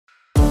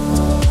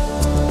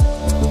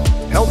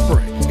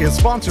is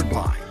sponsored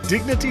by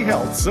Dignity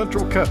Health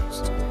Central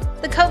Coast.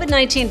 The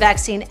COVID-19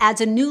 vaccine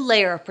adds a new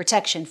layer of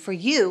protection for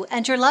you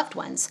and your loved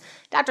ones.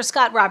 Dr.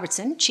 Scott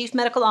Robertson, Chief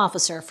Medical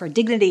Officer for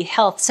Dignity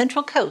Health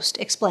Central Coast,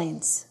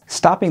 explains.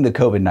 Stopping the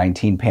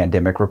COVID-19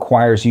 pandemic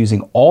requires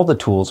using all the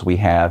tools we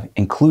have,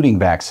 including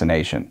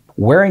vaccination.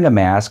 Wearing a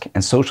mask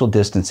and social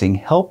distancing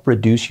help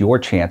reduce your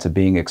chance of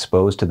being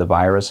exposed to the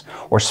virus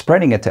or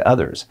spreading it to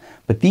others.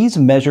 But these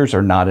measures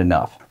are not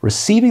enough.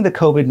 Receiving the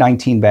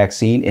COVID-19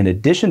 vaccine, in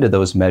addition to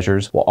those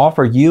measures, will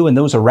offer you and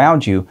those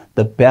around you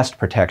the best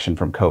protection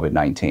from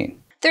COVID-19.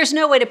 There's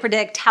no way to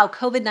predict how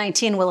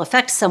COVID-19 will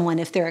affect someone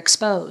if they're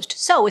exposed,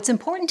 so it's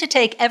important to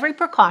take every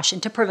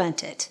precaution to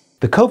prevent it.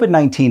 The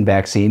COVID-19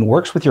 vaccine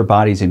works with your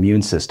body's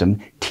immune system,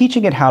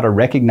 teaching it how to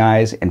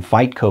recognize and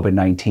fight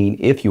COVID-19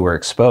 if you are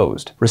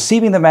exposed.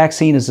 Receiving the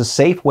vaccine is a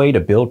safe way to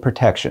build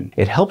protection.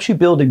 It helps you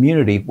build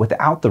immunity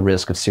without the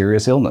risk of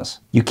serious illness.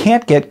 You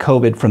can't get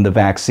COVID from the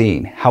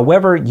vaccine.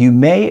 However, you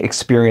may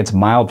experience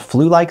mild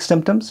flu-like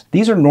symptoms.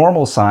 These are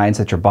normal signs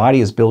that your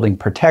body is building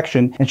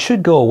protection and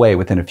should go away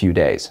within a few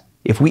days.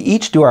 If we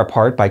each do our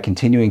part by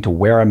continuing to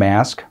wear a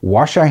mask,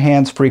 wash our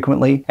hands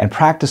frequently, and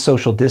practice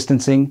social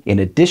distancing, in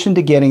addition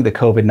to getting the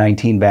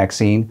COVID-19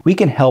 vaccine, we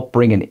can help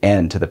bring an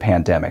end to the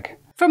pandemic.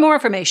 For more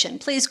information,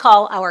 please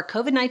call our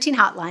COVID-19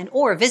 hotline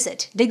or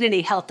visit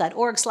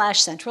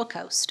dignityhealth.org/Central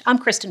Coast. I'm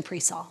Kristen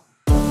Presall.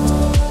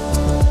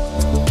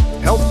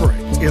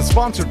 HealthBreak is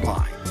sponsored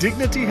by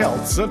Dignity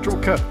Health Central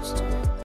Coast.